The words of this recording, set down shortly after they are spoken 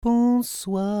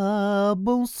Bonsoir,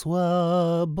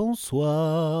 bonsoir,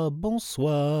 bonsoir,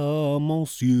 bonsoir,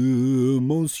 monsieur,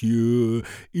 monsieur,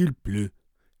 il pleut,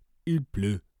 il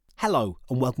pleut. Hello,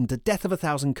 and welcome to Death of a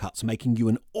Thousand Cuts, making you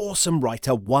an awesome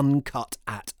writer one cut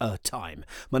at a time.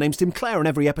 My name's Tim Clare, and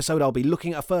every episode I'll be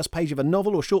looking at a first page of a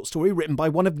novel or short story written by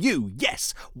one of you.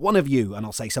 Yes, one of you. And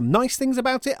I'll say some nice things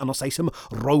about it, and I'll say some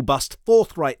robust,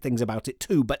 forthright things about it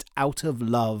too, but out of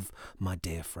love, my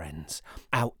dear friends.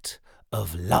 Out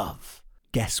of love.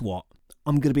 Guess what?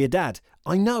 I'm going to be a dad.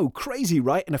 I know, crazy,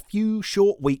 right? In a few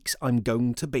short weeks, I'm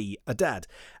going to be a dad.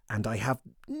 And I have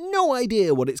no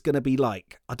idea what it's going to be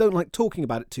like. I don't like talking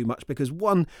about it too much because,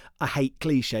 one, I hate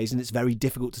cliches and it's very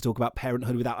difficult to talk about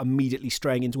parenthood without immediately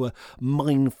straying into a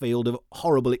minefield of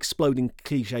horrible exploding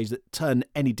cliches that turn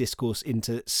any discourse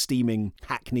into steaming,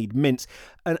 hackneyed mince.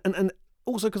 And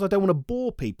also because I don't want to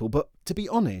bore people. But to be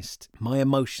honest, my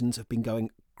emotions have been going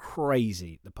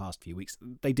crazy the past few weeks.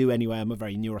 They do anyway. I'm a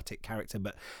very neurotic character,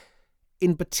 but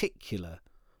in particular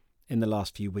in the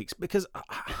last few weeks, because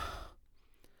I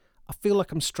feel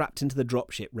like I'm strapped into the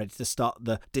dropship, ready to start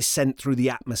the descent through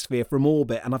the atmosphere from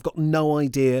orbit, and I've got no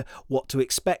idea what to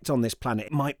expect on this planet.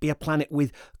 It might be a planet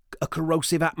with a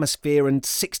corrosive atmosphere and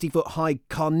 60-foot-high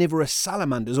carnivorous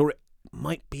salamanders, or it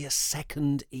might be a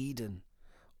second Eden.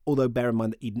 Although bear in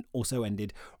mind that Eden also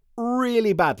ended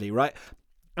really badly, right?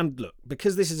 And look,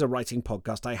 because this is a writing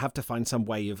podcast, I have to find some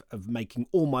way of making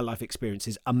all my life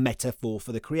experiences a metaphor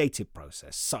for the creative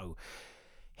process. So,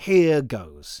 here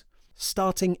goes.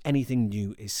 Starting anything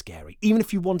new is scary, even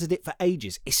if you wanted it for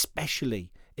ages, especially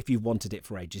if you've wanted it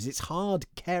for ages. It's hard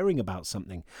caring about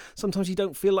something. Sometimes you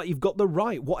don't feel like you've got the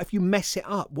right. What if you mess it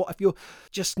up? What if you're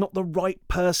just not the right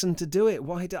person to do it?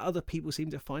 Why do other people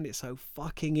seem to find it so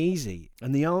fucking easy?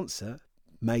 And the answer,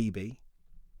 maybe,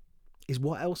 is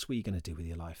what else were you going to do with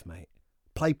your life, mate?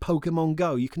 Play Pokemon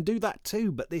Go. You can do that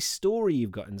too, but this story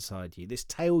you've got inside you, this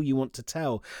tale you want to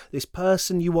tell, this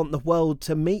person you want the world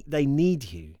to meet, they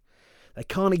need you. They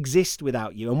can't exist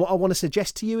without you. And what I want to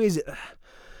suggest to you is,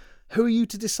 who are you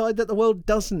to decide that the world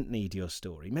doesn't need your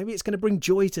story? Maybe it's going to bring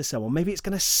joy to someone. Maybe it's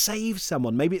going to save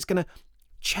someone. Maybe it's going to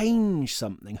change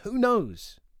something. Who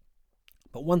knows?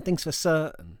 But one thing's for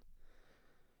certain.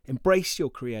 Embrace your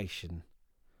creation,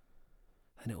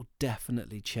 and it'll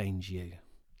definitely change you.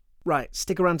 Right,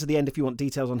 stick around to the end if you want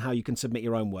details on how you can submit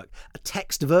your own work. A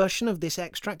text version of this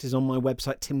extract is on my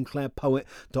website,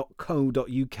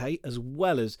 timclarepoet.co.uk, as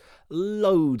well as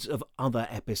loads of other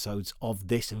episodes of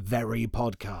this very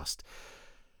podcast.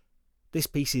 This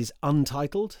piece is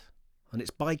untitled, and it's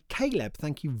by Caleb.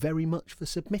 Thank you very much for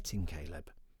submitting,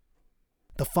 Caleb.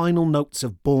 The final notes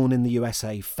of Born in the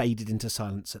USA faded into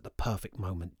silence at the perfect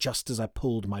moment, just as I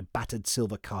pulled my battered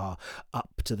silver car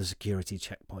up to the security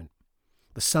checkpoint.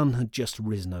 The sun had just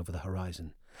risen over the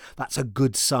horizon. That's a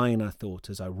good sign, I thought,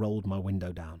 as I rolled my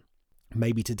window down.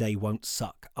 Maybe today won't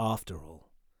suck after all.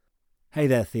 Hey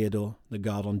there, Theodore, the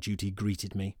guard on duty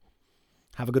greeted me.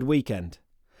 Have a good weekend.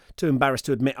 Too embarrassed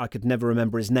to admit I could never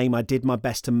remember his name, I did my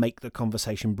best to make the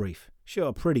conversation brief.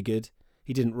 Sure, pretty good.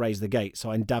 He didn't raise the gate,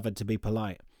 so I endeavoured to be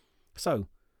polite. So,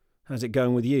 how's it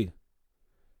going with you?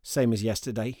 Same as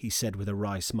yesterday, he said with a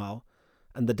wry smile.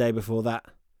 And the day before that.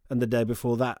 And the day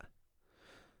before that.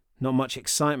 Not much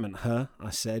excitement, huh?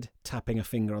 I said, tapping a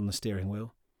finger on the steering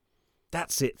wheel.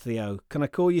 That's it, Theo. Can I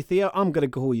call you Theo? I'm going to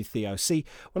call you Theo. See,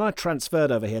 when I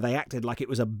transferred over here, they acted like it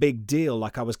was a big deal,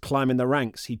 like I was climbing the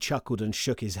ranks. He chuckled and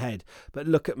shook his head. But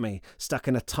look at me, stuck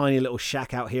in a tiny little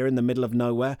shack out here in the middle of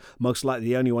nowhere, most likely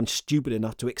the only one stupid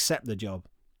enough to accept the job.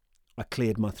 I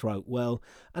cleared my throat. Well,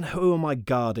 and who am I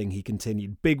guarding, he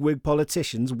continued. Bigwig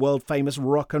politicians, world-famous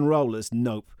rock and rollers?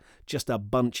 Nope, just a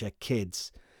bunch of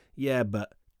kids. Yeah,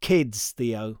 but kids,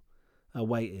 Theo. I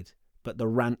waited, but the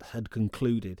rant had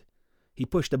concluded. He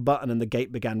pushed a button and the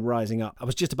gate began rising up. I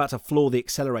was just about to floor the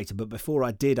accelerator, but before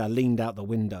I did, I leaned out the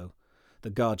window. The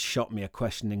guard shot me a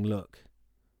questioning look.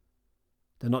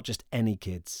 They're not just any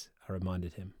kids, I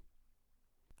reminded him.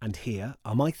 And here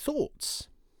are my thoughts.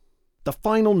 The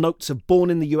final notes of Born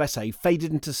in the USA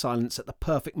faded into silence at the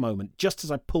perfect moment, just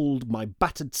as I pulled my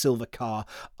battered silver car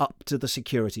up to the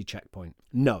security checkpoint.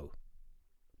 No,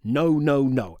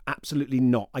 absolutely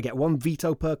not. I get one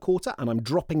veto per quarter and I'm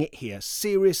dropping it here.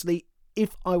 Seriously,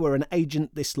 if I were an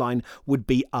agent, this line would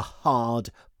be a hard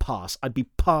pass. I'd be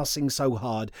passing so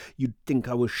hard you'd think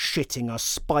I was shitting a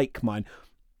spike mine.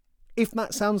 If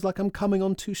that sounds like I'm coming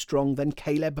on too strong, then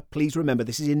Caleb, please remember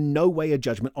this is in no way a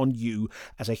judgment on you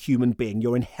as a human being.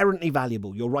 You're inherently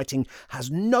valuable. Your writing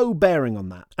has no bearing on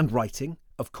that. And writing,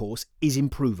 of course, is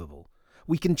improvable.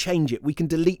 We can change it, we can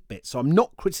delete bits, so I'm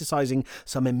not criticising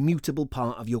some immutable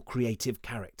part of your creative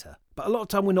character. But a lot of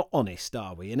time we're not honest,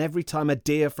 are we? And every time a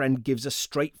dear friend gives us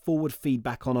straightforward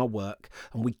feedback on our work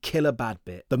and we kill a bad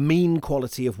bit, the mean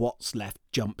quality of what's left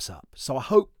jumps up. So I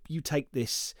hope you take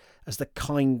this as the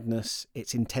kindness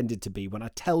it's intended to be when I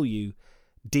tell you,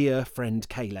 dear friend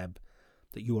Caleb,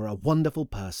 that you are a wonderful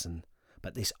person,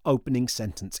 but this opening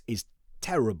sentence is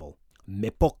terrible.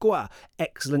 Mais pourquoi?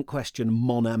 Excellent question,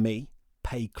 mon ami.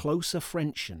 Pay closer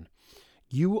attention.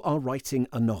 You are writing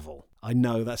a novel. I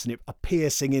know that's a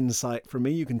piercing insight from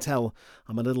me. You can tell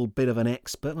I'm a little bit of an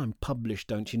expert. I'm published,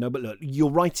 don't you know? But look,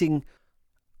 you're writing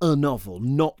a novel,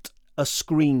 not a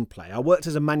screenplay. I worked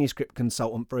as a manuscript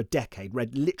consultant for a decade,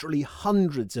 read literally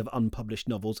hundreds of unpublished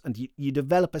novels, and you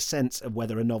develop a sense of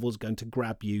whether a novel's going to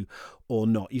grab you or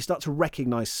not. You start to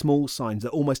recognise small signs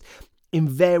that almost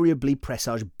invariably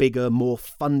presage bigger, more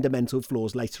fundamental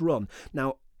flaws later on.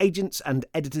 Now, agents and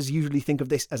editors usually think of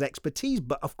this as expertise,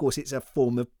 but of course it's a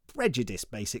form of prejudice,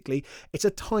 basically. It's a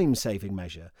time-saving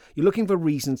measure. You're looking for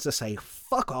reasons to say,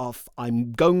 fuck off,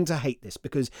 I'm going to hate this,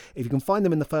 because if you can find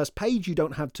them in the first page, you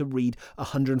don't have to read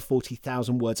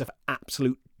 140,000 words of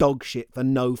absolute dog shit for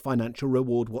no financial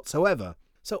reward whatsoever.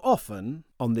 So often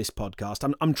on this podcast,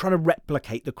 I'm trying to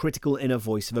replicate the critical inner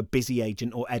voice of a busy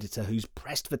agent or editor who's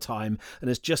pressed for time and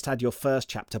has just had your first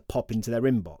chapter pop into their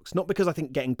inbox. Not because I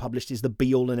think getting published is the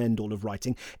be-all and end-all of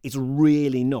writing. It's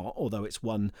really not, although it's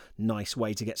one nice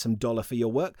way to get some dollar for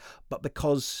your work, but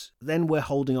because then we're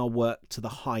holding our work to the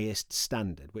highest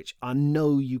standard, which I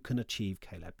know you can achieve,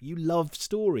 Caleb. You love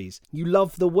stories. You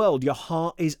love the world. Your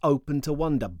heart is open to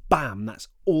wonder. Bam! That's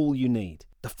all you need.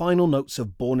 The final notes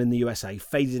of Born in the USA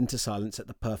faded into silence at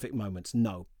the perfect moments.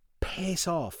 No, piss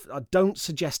off. I don't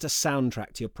suggest a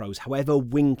soundtrack to your prose, however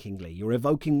winkingly. You're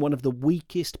evoking one of the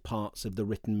weakest parts of the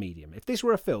written medium. If this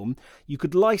were a film, you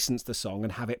could license the song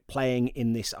and have it playing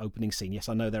in this opening scene. Yes,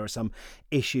 I know there are some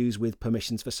issues with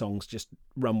permissions for songs. Just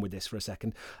run with this for a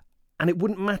second. And it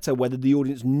wouldn't matter whether the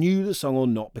audience knew the song or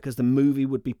not, because the movie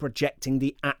would be projecting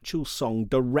the actual song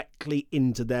directly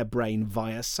into their brain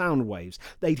via sound waves.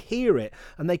 They'd hear it,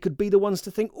 and they could be the ones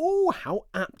to think, oh, how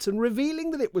apt and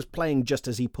revealing that it was playing just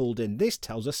as he pulled in. This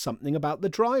tells us something about the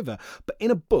driver. But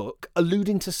in a book,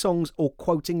 alluding to songs or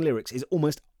quoting lyrics is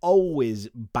almost always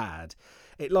bad.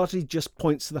 It largely just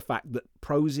points to the fact that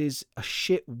prose is a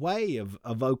shit way of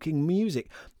evoking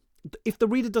music. If the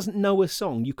reader doesn't know a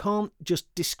song, you can't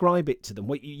just describe it to them.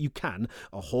 Well, you can.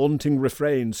 A haunting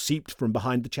refrain seeped from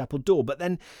behind the chapel door. But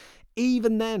then,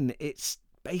 even then, it's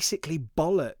basically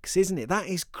bollocks, isn't it? That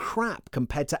is crap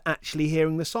compared to actually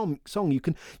hearing the song. You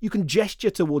can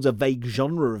gesture towards a vague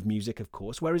genre of music, of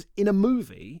course, whereas in a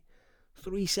movie,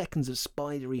 3 seconds of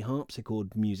spidery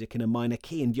harpsichord music in a minor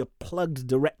key and you're plugged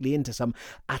directly into some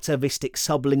atavistic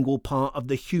sublingual part of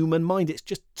the human mind. It's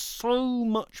just so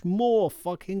much more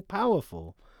fucking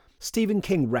powerful. Stephen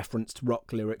King referenced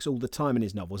rock lyrics all the time in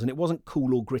his novels, and it wasn't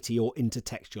cool or gritty or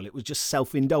intertextual. It was just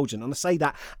self-indulgent. And I say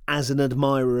that as an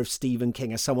admirer of Stephen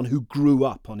King, as someone who grew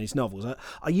up on his novels.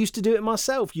 I used to do it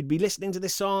myself. You'd be listening to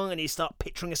this song and you'd start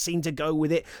picturing a scene to go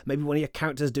with it. Maybe one of your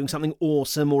characters doing something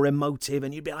awesome or emotive,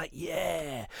 and you'd be like,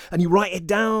 yeah. And you write it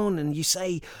down and you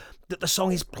say that the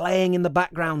song is playing in the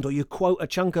background, or you quote a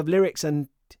chunk of lyrics, and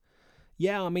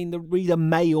yeah, I mean, the reader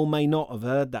may or may not have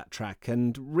heard that track,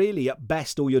 and really, at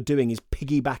best, all you're doing is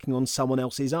piggybacking on someone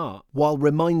else's art, while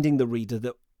reminding the reader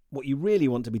that what you really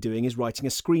want to be doing is writing a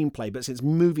screenplay, but since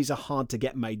movies are hard to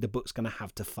get made, the book's going to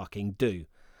have to fucking do.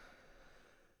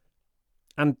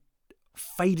 And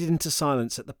faded into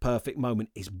silence at the perfect moment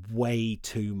is way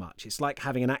too much. It's like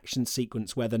having an action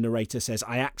sequence where the narrator says,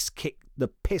 I axe kicked the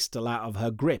pistol out of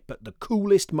her grip at the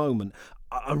coolest moment.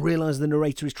 I realise the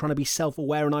narrator is trying to be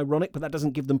self-aware and ironic, but that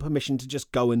doesn't give them permission to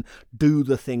just go and do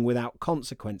the thing without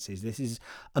consequences. This is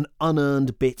an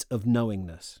unearned bit of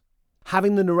knowingness.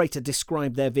 Having the narrator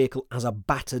describe their vehicle as a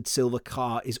battered silver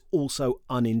car is also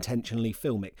unintentionally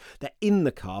filmic. They're in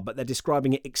the car, but they're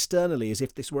describing it externally as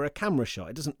if this were a camera shot.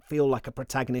 It doesn't feel like a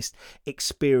protagonist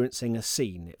experiencing a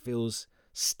scene. It feels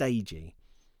stagey.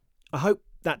 I hope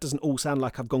that doesn't all sound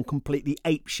like I've gone completely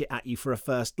apeshit at you for a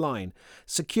first line.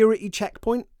 Security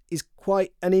checkpoint is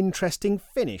quite an interesting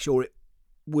finish, or it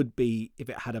would be if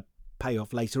it had a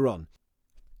payoff later on.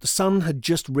 The sun had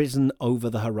just risen over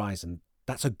the horizon.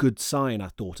 That's a good sign, I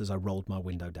thought as I rolled my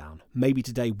window down. Maybe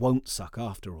today won't suck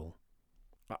after all.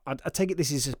 I take it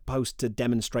this is supposed to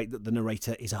demonstrate that the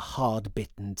narrator is a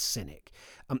hard-bitten cynic.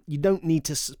 You don't need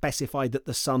to specify that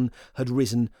the sun had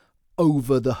risen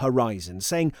over the horizon.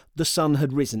 Saying the sun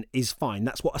had risen is fine.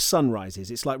 That's what a sunrise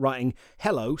is. It's like writing,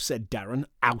 hello, said Darren,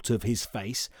 out of his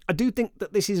face. I do think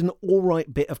that this is an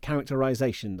alright bit of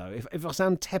characterisation, though. If I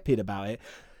sound tepid about it,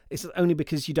 It's only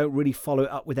because you don't really follow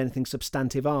it up with anything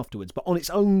substantive afterwards. But on its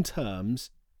own terms,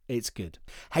 it's good.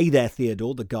 "Hey there,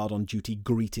 Theodore," the guard on duty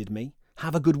greeted me.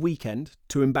 "Have a good weekend."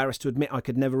 Too embarrassed to admit I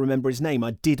could never remember his name,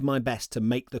 I did my best to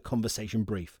make the conversation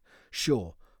brief.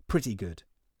 "Sure, pretty good."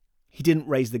 He didn't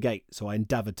raise the gate, so I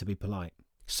endeavoured to be polite.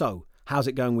 "So, how's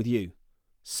it going with you?"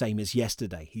 "Same as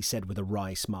yesterday," he said with a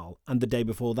wry smile. "And the day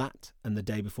before that, and the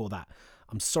day before that.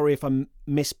 I'm sorry if I'm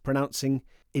mispronouncing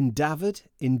endeavoured?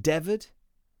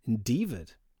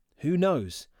 Who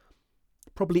knows?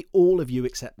 Probably all of you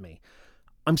except me.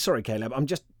 I'm sorry, Caleb, I'm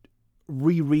just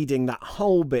rereading that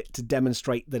whole bit to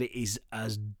demonstrate that it is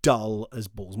as dull as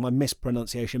balls. My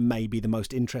mispronunciation may be the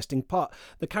most interesting part.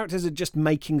 The characters are just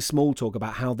making small talk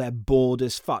about how they're bored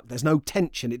as fuck. There's no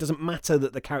tension. It doesn't matter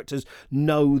that the characters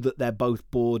know that they're both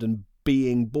bored and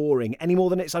being boring any more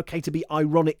than it's okay to be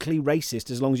ironically racist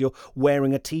as long as you're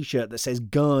wearing a t-shirt that says,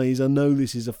 "Guys, I know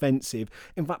this is offensive."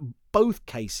 In fact, both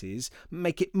cases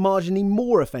make it marginally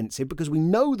more offensive because we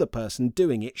know the person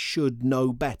doing it should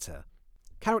know better.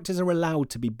 Characters are allowed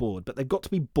to be bored, but they've got to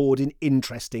be bored in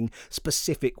interesting,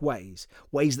 specific ways.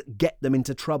 Ways that get them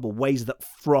into trouble. Ways that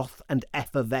froth and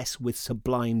effervesce with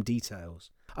sublime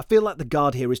details. I feel like the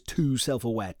guard here is too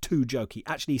self-aware, too jokey.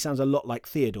 Actually, he sounds a lot like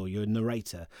Theodore, your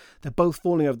narrator. They're both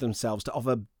falling over themselves to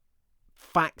offer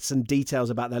facts and details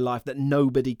about their life that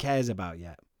nobody cares about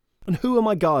yet. "And who am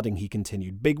I guarding?" he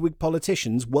continued. "Bigwig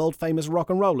politicians? World-famous rock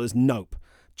and rollers? Nope.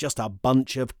 Just a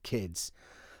bunch of kids."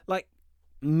 Like,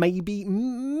 maybe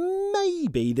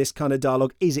this kind of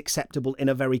dialogue is acceptable in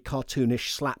a very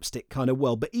cartoonish slapstick kind of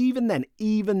world. But even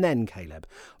then, Caleb,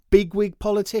 bigwig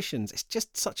politicians, it's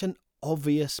just such an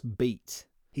obvious beat.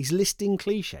 He's listing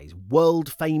cliches,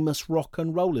 world-famous rock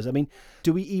and rollers. I mean,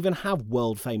 do we even have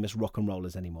world-famous rock and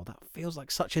rollers anymore? That feels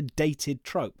like such a dated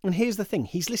trope. And here's the thing,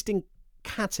 he's listing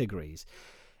categories.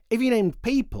 If he named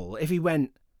people, if he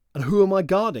went, "And who am I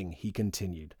guarding?" he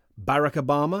continued. "Barack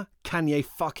Obama? Kanye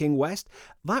fucking West?"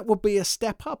 That would be a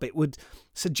step up. It would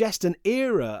suggest an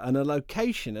era and a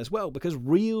location as well, because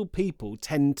real people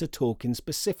tend to talk in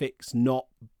specifics, not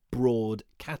broad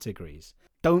categories.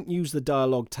 Don't use the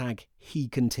dialogue tag "he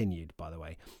continued," by the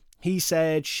way. He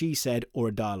said, she said, or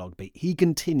a dialogue beat. He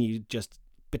continued just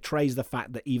betrays the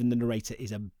fact that even the narrator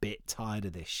is a bit tired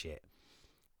of this shit.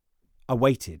 I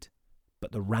waited,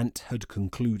 but the rant had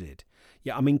concluded.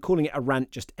 Yeah, I mean, calling it a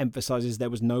rant just emphasises there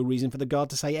was no reason for the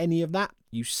guard to say any of that.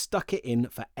 You stuck it in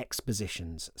for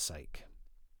exposition's sake.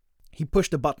 He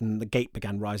pushed a button and the gate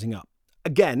began rising up.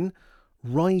 Again,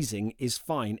 rising is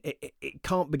fine. It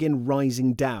can't begin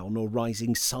rising down or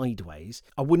rising sideways.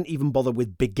 I wouldn't even bother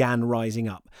with began rising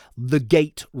up. The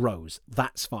gate rose.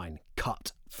 That's fine.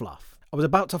 Cut. Fluff. I was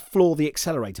about to floor the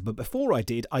accelerator, but before I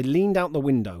did, I leaned out the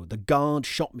window. The guard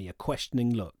shot me a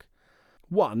questioning look.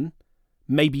 One,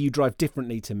 maybe you drive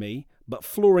differently to me, but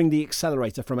flooring the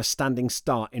accelerator from a standing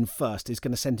start in first is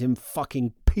going to send him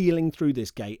fucking peeling through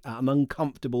this gate at an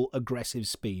uncomfortable, aggressive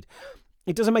speed.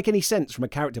 It doesn't make any sense from a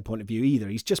character point of view either.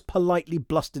 He's just politely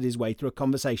blustered his way through a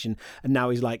conversation and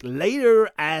now he's like, "Later,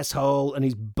 asshole," and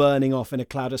he's burning off in a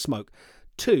cloud of smoke.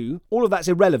 Two, all of that's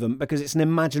irrelevant because it's an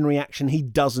imaginary action he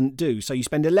doesn't do. So you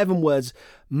spend 11 words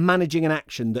managing an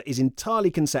action that is entirely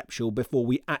conceptual before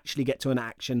we actually get to an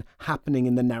action happening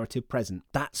in the narrative present.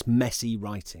 That's messy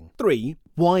writing. Three,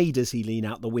 why does he lean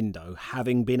out the window,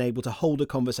 having been able to hold a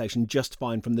conversation just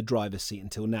fine from the driver's seat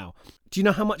until now? Do you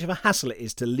know how much of a hassle it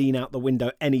is to lean out the window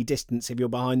any distance if you're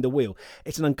behind the wheel?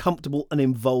 It's an uncomfortable and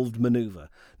involved manoeuvre.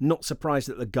 Not surprised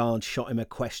that the guard shot him a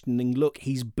questioning look.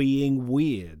 He's being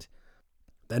weird.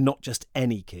 They're not just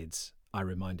any kids, I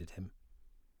reminded him.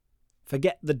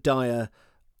 Forget the dire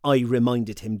 "I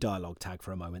reminded him" dialogue tag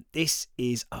for a moment. This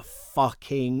is a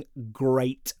fucking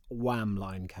great wham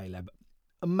line, Caleb.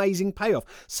 Amazing payoff.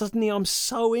 Suddenly I'm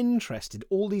so interested.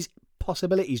 All these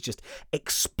possibilities just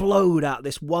explode out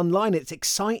this one line. It's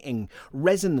exciting,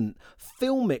 resonant,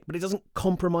 filmic, but it doesn't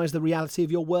compromise the reality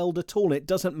of your world at all. It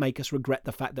doesn't make us regret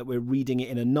the fact that we're reading it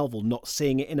in a novel, not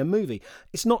seeing it in a movie.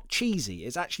 It's not cheesy.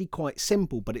 It's actually quite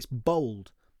simple, but it's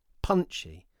bold,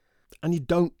 punchy, and you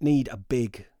don't need a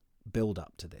big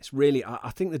build-up to this. Really,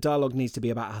 I think the dialogue needs to be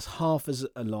about half as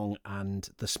long and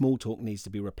the small talk needs to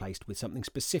be replaced with something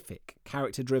specific,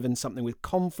 character-driven, something with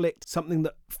conflict, something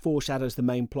that foreshadows the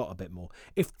main plot a bit more.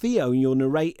 If Theo, your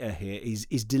narrator here, is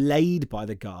delayed by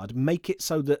the guard, make it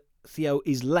so that Theo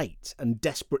is late and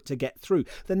desperate to get through.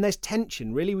 Then there's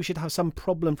tension. Really, we should have some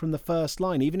problem from the first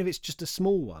line, even if it's just a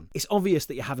small one. It's obvious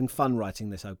that you're having fun writing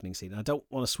this opening scene. I don't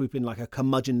want to swoop in like a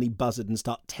curmudgeonly buzzard and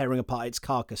start tearing apart its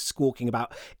carcass, squawking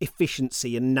about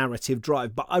efficiency and narrative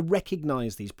drive. But I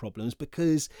recognise these problems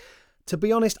because, To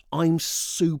be honest, I'm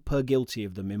super guilty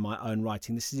of them in my own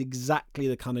writing. This is exactly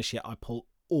the kind of shit I pull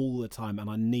all the time, and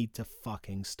I need to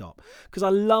fucking stop. Because I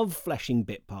love fleshing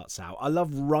bit parts out. I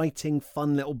love writing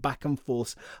fun little back and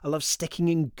forths. I love sticking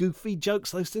in goofy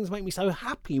jokes. Those things make me so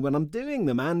happy when I'm doing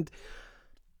them, and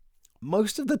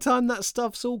most of the time that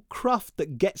stuff's all cruft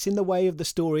that gets in the way of the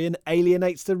story and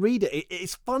alienates the reader.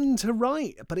 It's fun to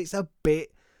write, but it's a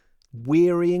bit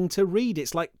wearying to read.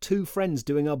 It's like two friends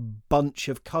doing a bunch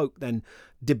of coke, then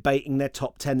debating their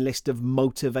top 10 list of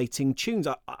motivating tunes.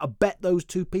 I bet those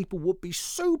two people would be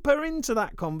super into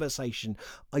that conversation.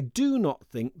 I do not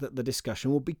think that the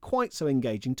discussion would be quite so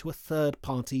engaging to a third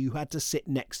party who had to sit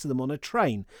next to them on a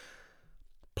train.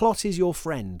 Plot is your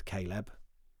friend, Caleb.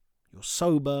 Your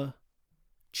sober,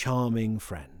 charming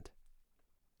friend.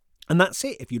 And that's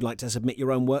it. If you'd like to submit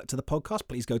your own work to the podcast,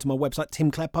 please go to my website,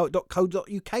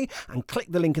 timclarepoet.co.uk, and click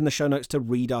the link in the show notes to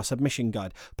read our submission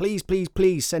guide. Please, please,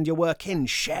 please send your work in.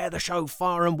 Share the show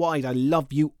far and wide. I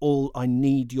love you all. I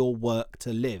need your work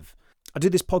to live. I do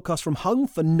this podcast from home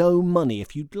for no money.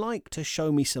 If you'd like to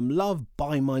show me some love,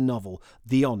 buy my novel,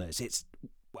 The Honours. It's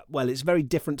very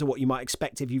different to what you might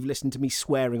expect if you've listened to me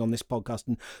swearing on this podcast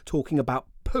and talking about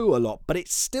poo a lot, but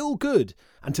it's still good.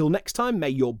 Until next time, may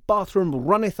your bathroom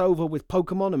runneth over with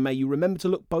Pokemon, and may you remember to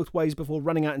look both ways before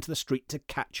running out into the street to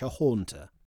catch a haunter.